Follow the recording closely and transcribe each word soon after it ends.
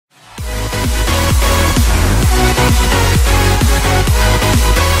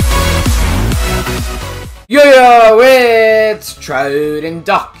It's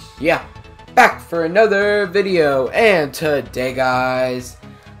Troddenduck, yeah, back for another video, and today guys,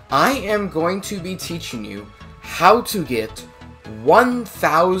 I am going to be teaching you how to get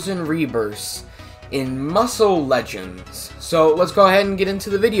 1,000 Rebirths in Muscle Legends. So let's go ahead and get into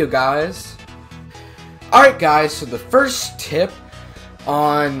the video, guys. Alright guys, so the first tip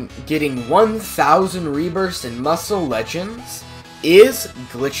on getting 1,000 Rebirths in Muscle Legends is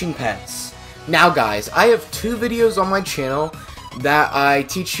glitching pets. Now guys, I have two videos on my channel that I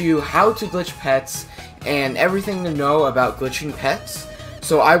teach you how to glitch pets and everything to know about glitching pets.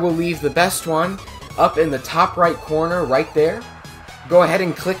 So I will leave the best one up in the top right corner right there. Go ahead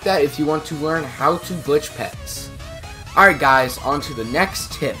and click that if you want to learn how to glitch pets. Alright guys, on to the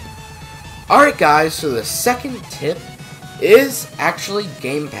next tip. Alright guys, so the second tip is actually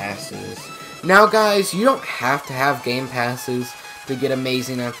game passes. Now guys, you don't have to have game passes to get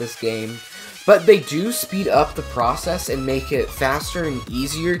amazing at this game, but they do speed up the process and make it faster and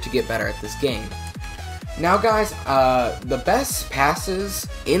easier to get better at this game. Now guys, the best passes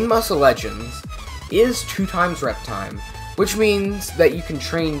in Muscle Legends is 2 times rep time, which means that you can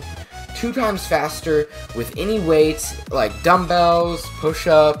train 2 times faster with any weights like dumbbells,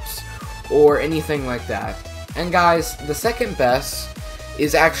 push-ups, or anything like that. And guys, the second best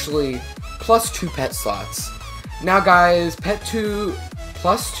is actually +2 pet slots. Now guys, +2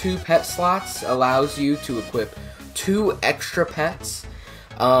 pet slots allows you to equip 2 extra pets,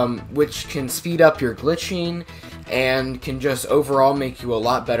 which can speed up your glitching and can just overall make you a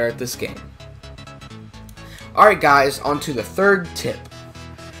lot better at this game. Alright guys, on to the third tip.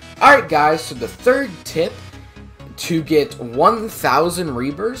 Alright guys, so the third tip to get 1,000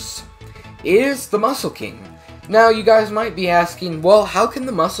 Rebirths is the Muscle King. Now you guys might be asking, well, how can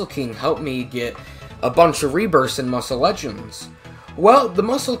the Muscle King help me get a bunch of Rebirths in Muscle Legends? Well, the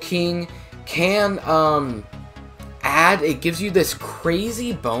Muscle King can it gives you this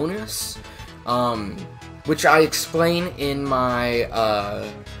crazy bonus, which I explain in my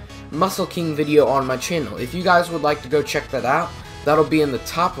Muscle King video on my channel. If you guys would like to go check that out, that'll be in the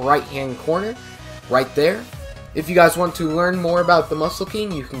top right hand corner, right there. If you guys want to learn more about the Muscle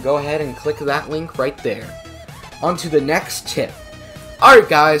King, you can go ahead and click that link right there. On to the next tip. Alright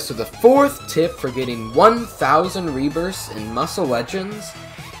guys, so the fourth tip for getting 1,000 Rebirths in Muscle Legends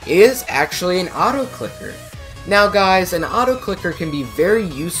is actually an auto clicker. Now guys, an auto clicker can be very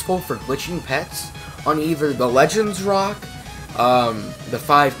useful for glitching pets on either the Legends Rock, the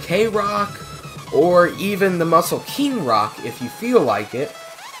 5K Rock, or even the Muscle King Rock if you feel like it.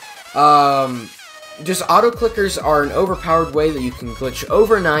 Just auto clickers are an overpowered way that you can glitch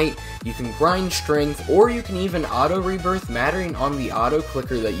overnight, you can grind strength, or you can even auto rebirth mattering on the auto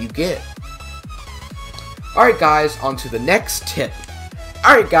clicker that you get. Alright guys, on to the next tip.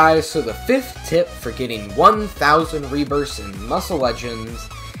 Alright guys, so the fifth tip for getting 1,000 Rebirths in Muscle Legends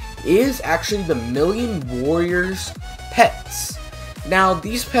is actually the Million Warriors pets. Now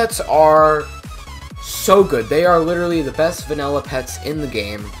these pets are so good, they are literally the best vanilla pets in the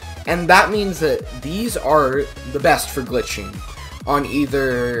game. And that means that these are the best for glitching on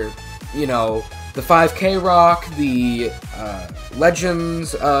either, you know, the 5K Rock, the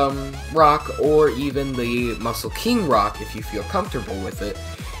Legends Rock, or even the Muscle King Rock if you feel comfortable with it.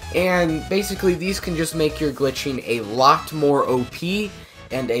 And basically these can just make your glitching a lot more OP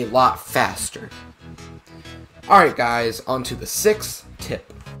and a lot faster. Alright guys, on to the sixth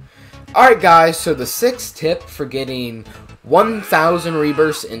tip. Alright guys, so the sixth tip for getting 1,000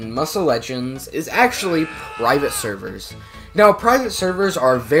 Rebirths in Muscle Legends is actually private servers. Now, private servers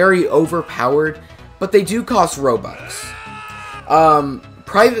are very overpowered, but they do cost Robux.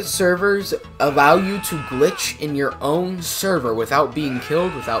 Private servers allow you to glitch in your own server without being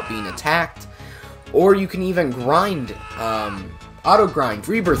killed, without being attacked, or you can even grind, auto grind,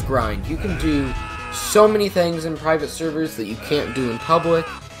 rebirth grind. You can do so many things in private servers that you can't do in public.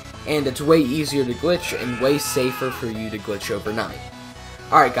 And it's way easier to glitch and way safer for you to glitch overnight.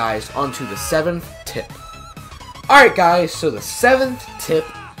 Alright guys, on to the seventh tip. Alright guys, so the seventh tip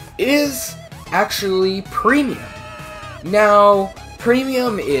is actually premium. Now,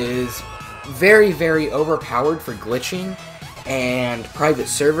 premium is very, very overpowered for glitching and private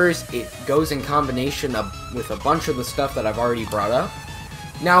servers. It goes in combination with a bunch of the stuff that I've already brought up.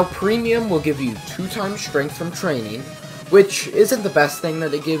 Now, premium will give you 2 times strength from training, which isn't the best thing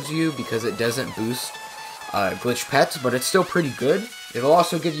that it gives you because it doesn't boost glitch pets, but it's still pretty good. It'll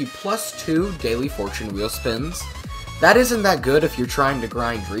also give you +2 daily fortune wheel spins. That isn't that good if you're trying to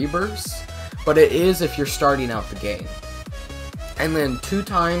grind rebirths, but it is if you're starting out the game. And then 2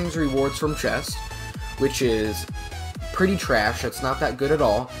 times rewards from chest, which is pretty trash. It's not that good at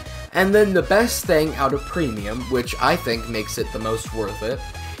all. And then the best thing out of Premium, which I think makes it the most worth it,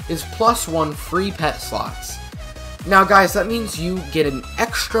 is +1 free pet slots. Now guys, that means you get an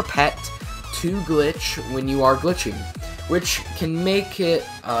extra pet to glitch when you are glitching, which can make it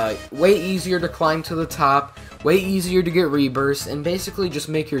way easier to climb to the top, way easier to get rebirths, and basically just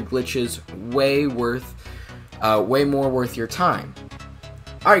make your glitches way more worth your time.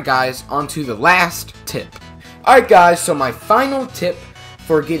 Alright guys, on to the last tip. Alright guys, so my final tip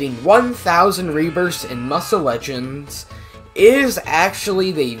for getting 1000 rebirths in Muscle Legends is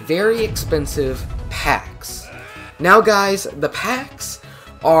actually the very expensive packs. Now guys, the packs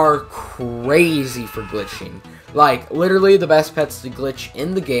are crazy for glitching. Like, literally the best pets to glitch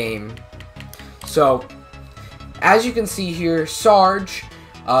in the game. So, as you can see here, Sarge,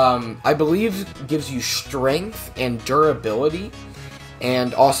 I believe gives you strength and durability,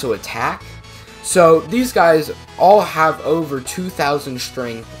 and also attack. So, these guys all have over 2000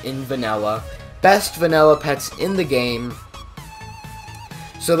 strength in vanilla. Best vanilla pets in the game.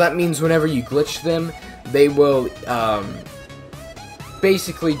 So that means whenever you glitch them, they will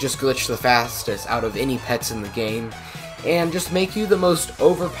basically just glitch the fastest out of any pets in the game, and just make you the most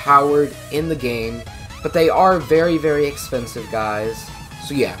overpowered in the game. But they are very, very expensive, guys.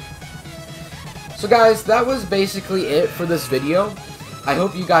 So yeah. So guys, that was basically it for this video. I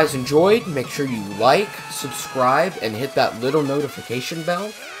hope you guys enjoyed. Make sure you like, subscribe, and hit that little notification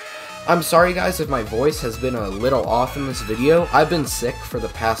bell. I'm sorry guys if my voice has been a little off in this video. I've been sick for the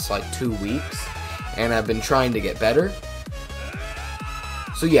past like 2 weeks, and I've been trying to get better.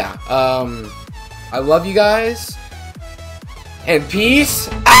 So yeah, I love you guys, and peace